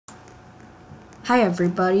Hi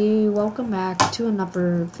everybody, welcome back to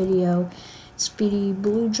another video. Speedy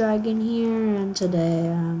Blue Dragon here, and today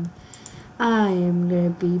I am gonna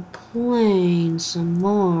be playing some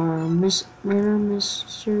more Murder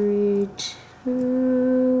Mystery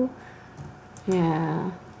 2. Yeah.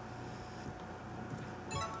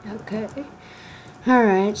 Okay.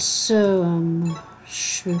 Alright, so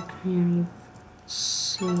sure, can you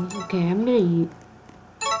see? Okay, I'm gonna use.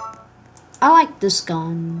 I like this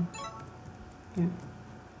gun.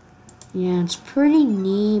 Yeah, it's pretty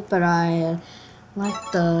neat, but I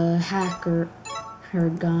like the her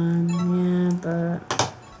gun. Yeah,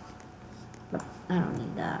 but I don't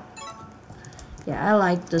need that. Yeah, I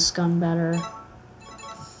like this gun better.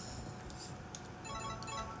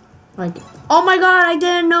 Like, oh my god, I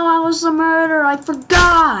didn't know I was the murderer. I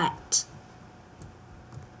forgot.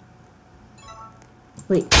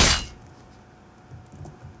 Wait.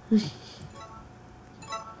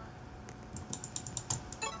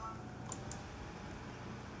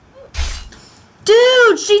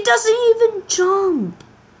 Dude, she doesn't even jump.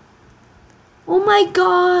 Oh my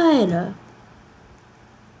god.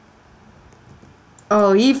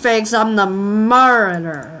 Oh, he thinks I'm the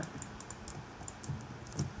murderer.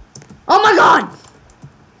 Oh my god.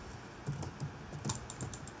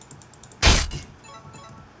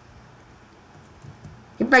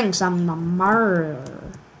 He thinks I'm the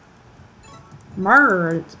murderer.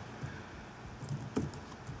 Murdered.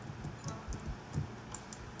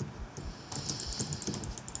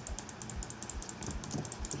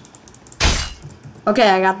 Okay,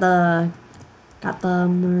 I got the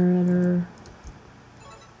murder.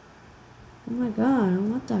 Oh my god, I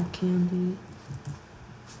don't want that candy.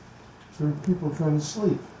 There are people trying to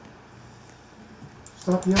sleep.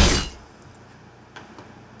 Stop yelling.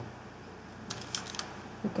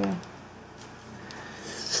 Okay.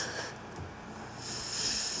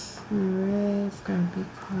 Alright, I've gotta be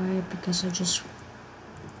quiet because I just.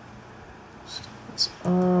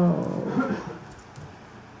 Oh.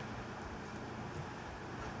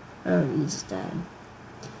 Oh, he's dead.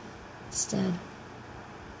 He's dead.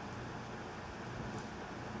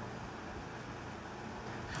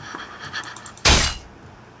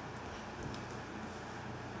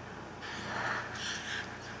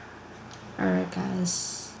 Alright,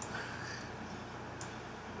 guys.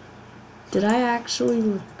 Did I actually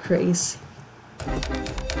look crazy?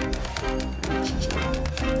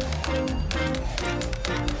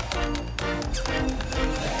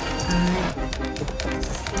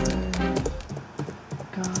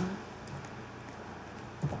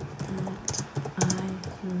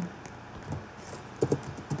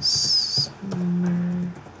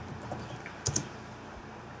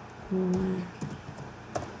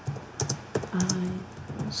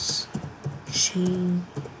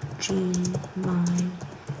 Changing my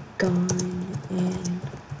gun and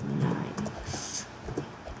knife.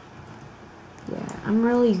 Yeah, I'm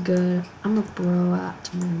really good. I'm a bro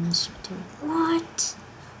at Murder Mystery 2. What?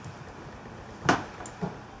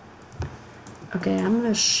 Okay, I'm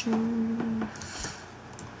gonna show.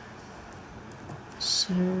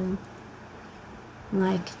 So,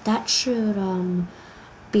 like, that should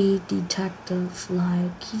be detective.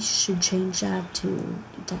 Like, he should change that to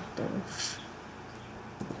detective.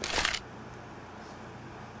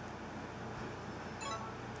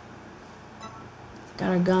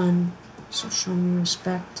 Got a gun, so show me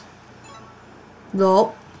respect.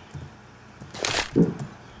 Nope.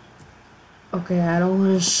 Okay, I don't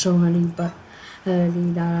want to show anybody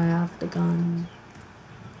that I have the gun.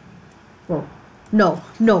 Whoa. No,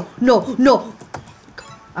 no, no, no!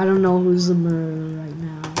 I don't know who's the murderer right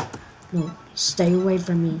now. No, stay away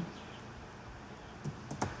from me.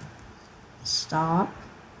 Stop.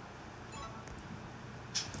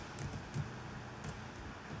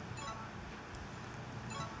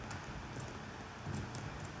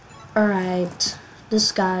 Alright,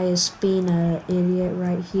 this guy is being an idiot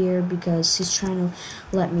right here because he's trying to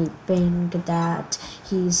let me think that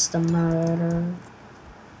he's the murderer.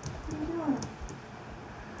 What are you doing?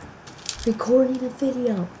 Recording a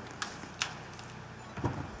video.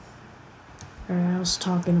 Alright, I was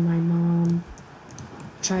talking to my mom.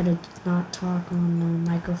 Try to not talk on the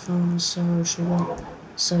microphone so she won't,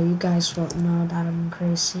 so you guys won't know that I'm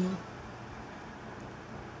crazy.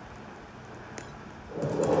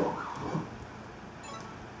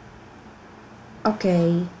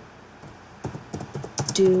 Okay.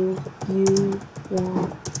 Do you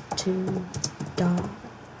want to die?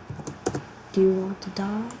 Do you want to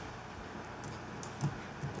die?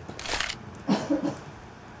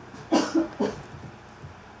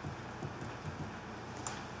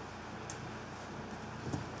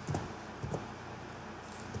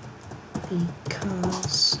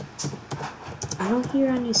 because I don't hear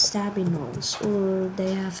any stabbing noise, or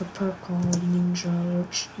they have a perk called Ninja,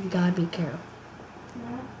 which you gotta be careful.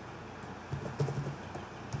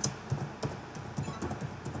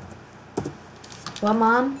 What,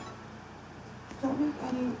 Mom? Don't make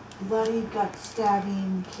anybody got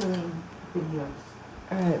stabbing, killing videos.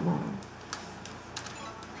 Alright, Mom.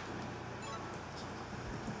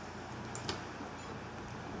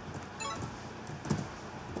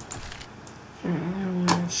 I don't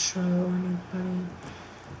want to show anybody.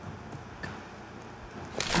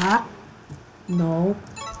 Ah! No.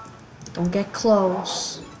 Don't get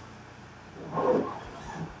close.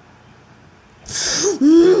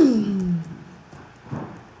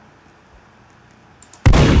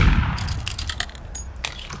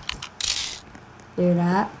 Hear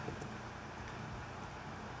that?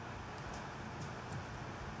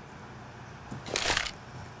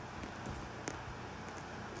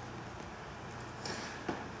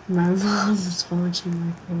 My mom's watching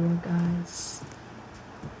my video, guys.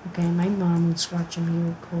 Okay, my mom was watching me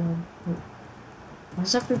record.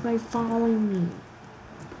 Why's everybody following me?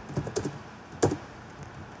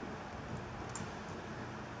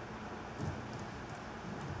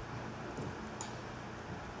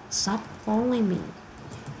 Stop following me.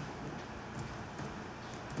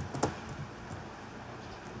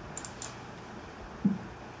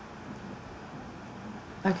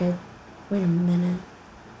 Okay, wait a minute.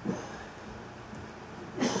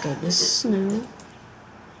 Okay, this is new.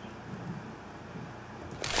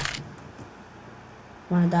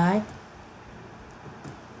 Wanna die?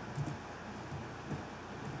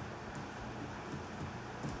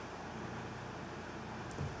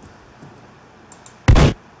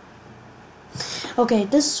 Okay,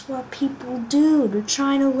 this is what people do. They're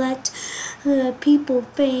trying to let people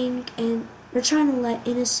think, and they're trying to let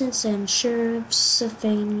innocents and sheriffs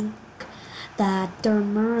think that they're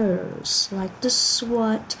murderers. Like, this is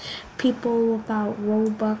what people without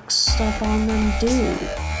Robux stuff on them do.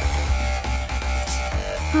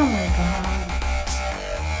 Oh my god.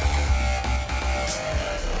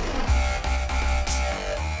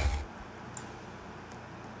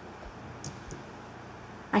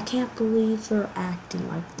 I can't believe they're acting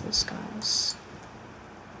like this, guys.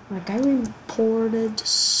 Like, I reported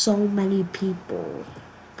so many people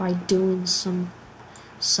by doing some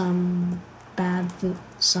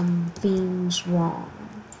things wrong.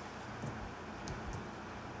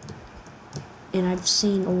 And I've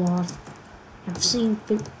seen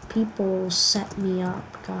people set me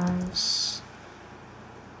up, guys.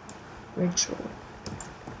 Ritual.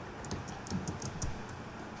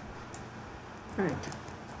 Alright.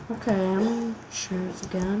 Okay, I'm sheriff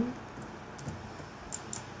again.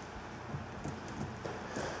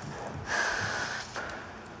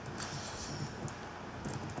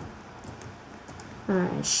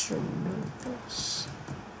 I should know this.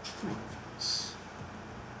 Like this.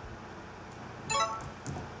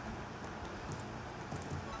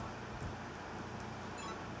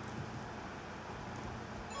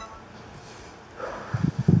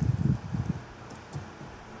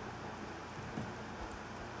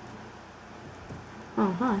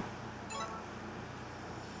 Oh, hi.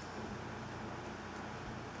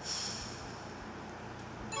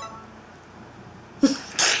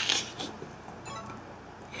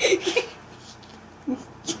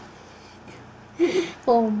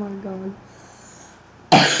 Oh my god.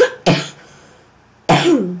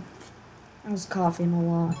 I was coughing a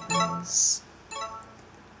lot, guys.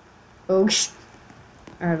 Oh,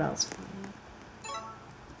 alright, that was funny.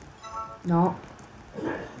 No.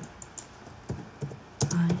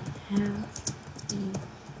 I have a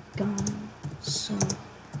gun, so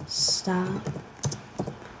stop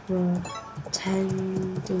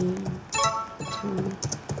pretending to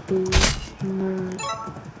be murdered.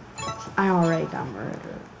 I already got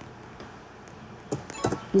murdered.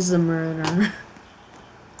 He's the murderer.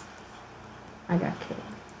 I got killed.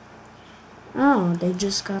 Oh, they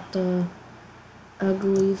just got the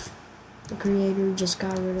ugly. The creator just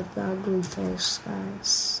got rid of the ugly face,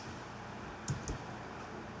 guys.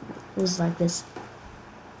 It was like this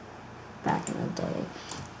back in the day.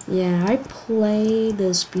 Yeah, I played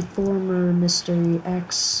this before Murder Mystery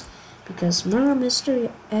X because Murder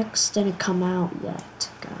Mystery X didn't come out yet,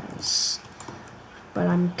 guys. But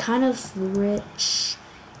I'm kind of rich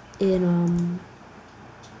in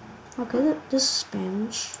okay, this is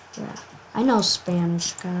Spanish. Yeah, I know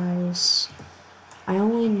Spanish, guys. I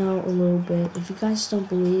only know a little bit. If you guys don't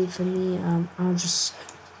believe in me, I'll just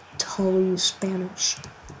tell you Spanish.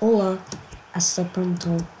 Hola, hasta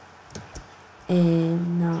pronto.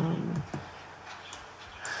 And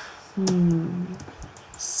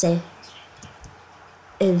sé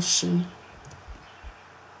is she?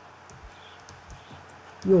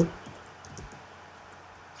 Yo.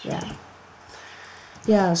 Yeah.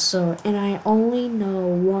 Yeah, so, and I only know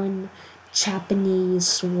one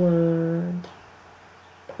Japanese word.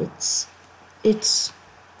 It's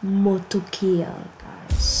motokia,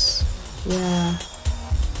 guys. Yeah.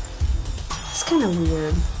 It's kind of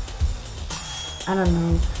weird. I don't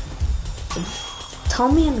know.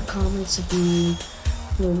 Tell me in the comments if you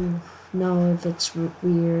know if it's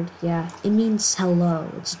weird. Yeah, it means hello.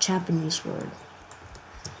 It's a Japanese word.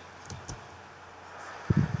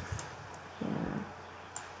 Yeah.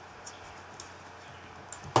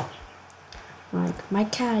 Like, my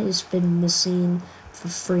cat has been missing for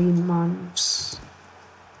 3 months.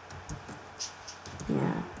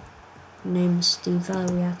 Yeah. Her name's Steva.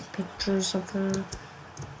 We have pictures of her.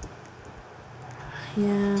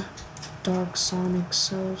 Yeah. Dark Sonic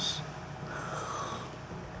Souls.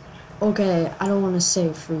 Okay, I don't want to say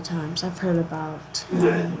it 3 times. I've heard about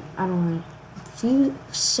him. I don't want to. If you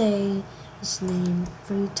say his name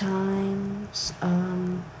 3 times,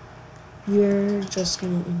 you're just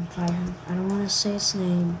gonna invite him. I don't want to say his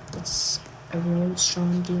name. It's a really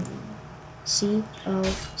strong demon.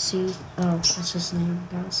 C-O-C-O. That's his name,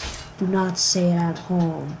 guys. Do not say it at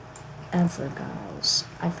home. Ever, guys.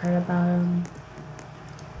 I've heard about him.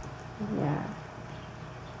 Yeah.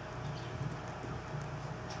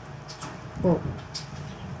 Whoa.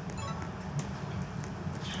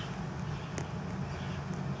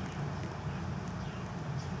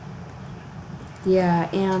 Yeah,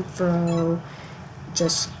 Anthro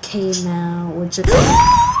just came out, which is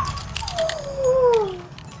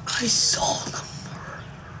I saw the murder.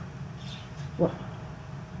 What?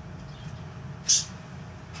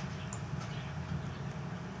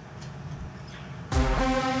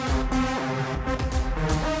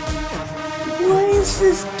 What is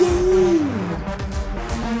this game?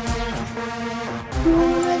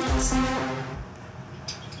 What?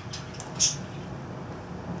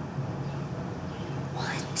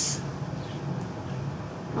 What?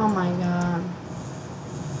 Oh my god.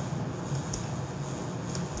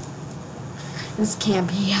 This can't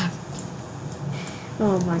be happening.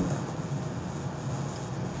 Oh my god.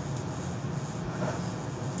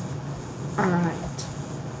 Alright.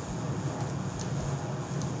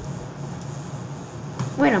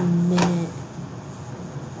 Wait a minute.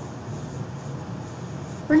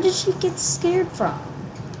 Where did she get scared from?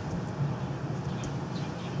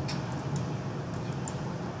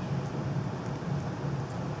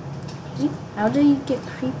 How did you get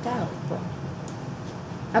creeped out?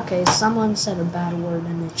 Okay, someone said a bad word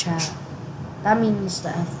in the chat. That means the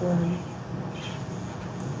F word.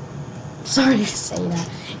 Sorry to say that.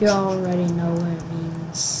 You already know what it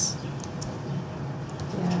means.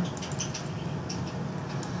 Yeah.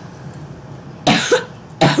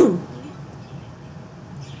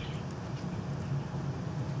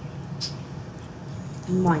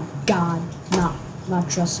 My god. Not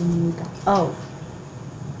trusting you guys. Oh.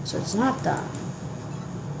 So it's not done.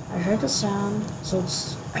 I heard the sound, so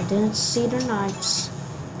I didn't see their knives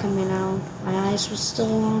coming out. My eyes were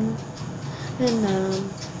still on, and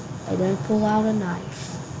I didn't pull out a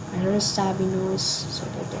knife. I heard a stabbing noise, so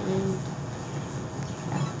they didn't.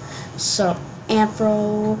 Yeah. So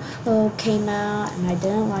Anthro came out, and I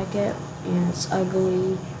didn't like it, and it's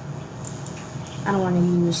ugly. I don't want to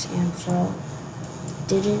use Anthro.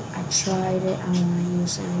 Did it? I tried it. I don't want to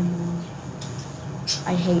use it anymore.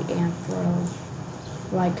 I hate Anthro.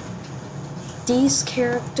 Like, these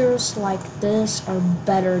characters like this are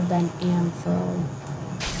better than Anthro.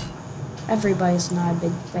 Everybody's not a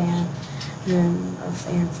big fan of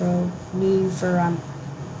Anthro.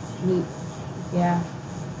 Yeah.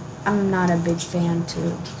 I'm not a big fan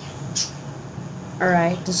too.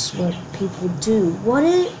 Alright, this is what people do.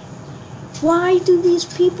 Why do these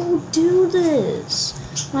people do this?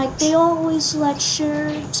 Like, they always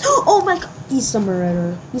lecture. Oh my god! He's the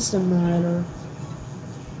murderer. He's the murderer.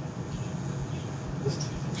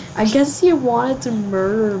 I guess he wanted to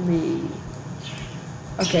murder me.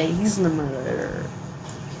 Okay, he's the murderer.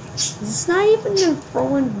 He's not even gonna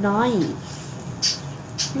throw a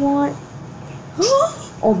knife. What?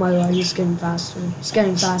 Oh my god, he's getting faster. He's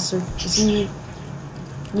getting faster. Is he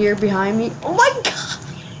near behind me? Oh my god!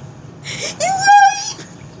 He's not even...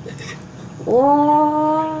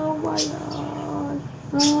 Oh my god.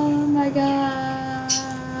 Oh my god.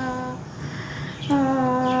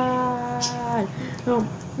 Oh,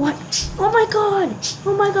 what? Oh my god.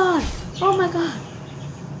 Oh my god. Oh my god.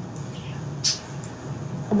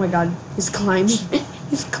 Oh my god. He's climbing.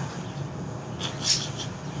 He's climbing.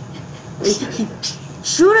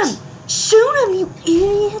 Shoot him. Shoot him, you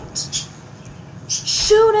idiot. Shoot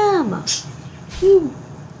Shoot him! You.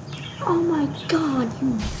 Oh my god,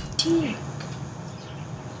 you dick.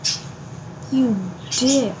 You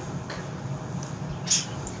dick.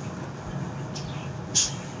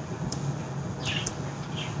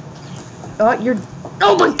 Oh, you're.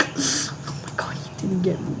 Oh my god! Oh my god, he didn't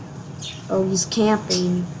get me. Oh, he's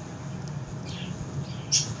camping.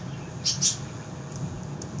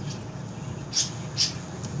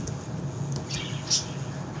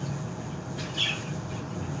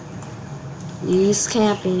 He's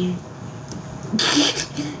camping.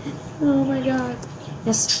 Oh my god.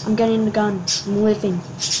 Yes, I'm getting the gun. I'm living.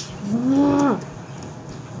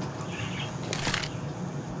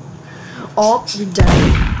 Oh, you're dead.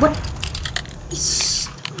 What? He's,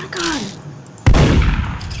 oh my god.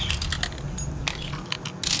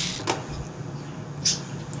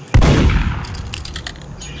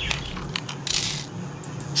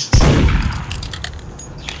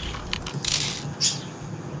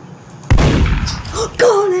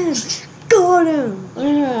 Got him! Got him!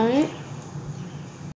 Alright.